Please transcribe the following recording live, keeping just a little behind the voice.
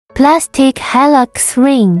Plastic Heilex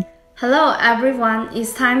ring. Hello everyone,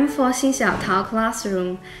 it's time for Xintao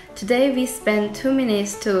classroom. Today we spend 2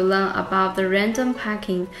 minutes to learn about the random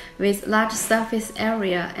packing with large surface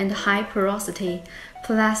area and high porosity,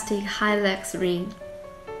 plastic Heilex ring.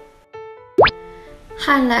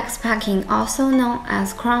 Heilex packing, also known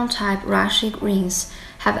as crown-type Raschig rings,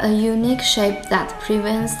 have a unique shape that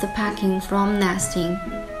prevents the packing from nesting.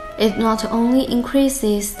 It not only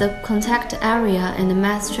increases the contact area and the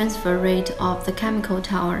mass transfer rate of the chemical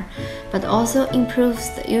tower, but also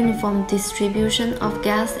improves the uniform distribution of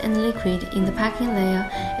gas and liquid in the packing layer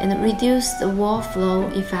and reduces the wall flow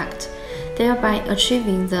effect, thereby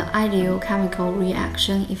achieving the ideal chemical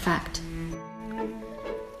reaction effect.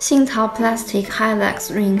 Xintao plastic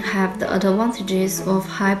Heilex ring have the advantages of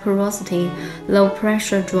high porosity, low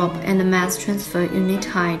pressure drop and mass transfer unit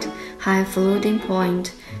height, high fluiding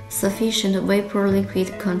point, sufficient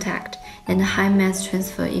vapor-liquid contact, and high mass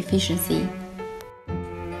transfer efficiency.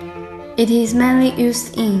 It is mainly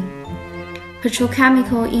used in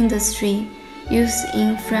petrochemical industry, used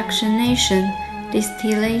in fractionation,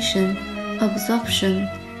 distillation, absorption,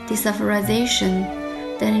 desulfurization,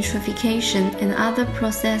 denitrification, and other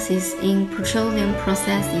processes in petroleum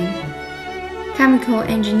processing. Chemical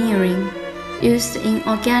engineering, used in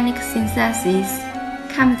organic synthesis,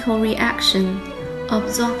 chemical reaction,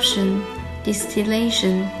 absorption,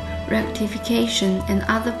 distillation, rectification, and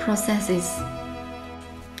other processes.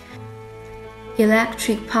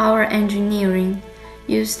 Electric power engineering,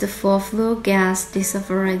 used for flue gas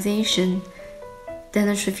desulfurization,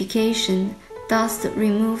 denitrification, dust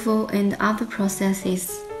removal, and other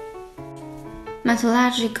processes.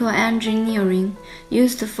 Metallurgical engineering,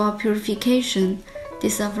 used for purification,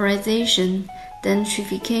 desulfurization,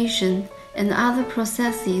 denitrification, and other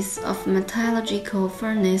processes of metallurgical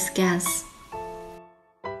furnace gas.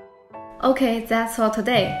 Okay, that's all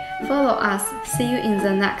today. Follow us. See you in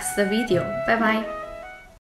the next video. Bye bye.